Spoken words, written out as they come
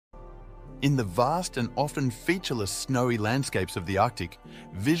In the vast and often featureless snowy landscapes of the Arctic,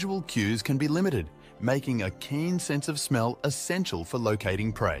 visual cues can be limited, making a keen sense of smell essential for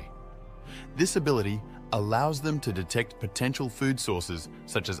locating prey. This ability allows them to detect potential food sources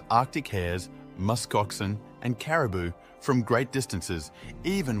such as Arctic hares, musk oxen, and caribou from great distances,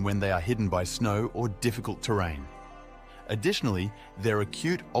 even when they are hidden by snow or difficult terrain. Additionally, their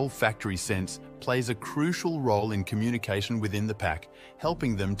acute olfactory sense plays a crucial role in communication within the pack,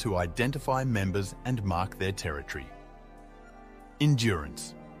 helping them to identify members and mark their territory.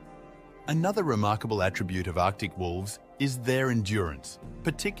 Endurance. Another remarkable attribute of Arctic wolves is their endurance,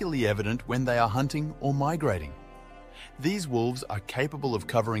 particularly evident when they are hunting or migrating. These wolves are capable of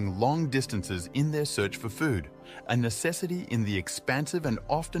covering long distances in their search for food, a necessity in the expansive and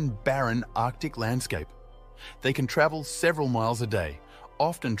often barren Arctic landscape. They can travel several miles a day,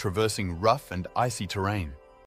 often traversing rough and icy terrain.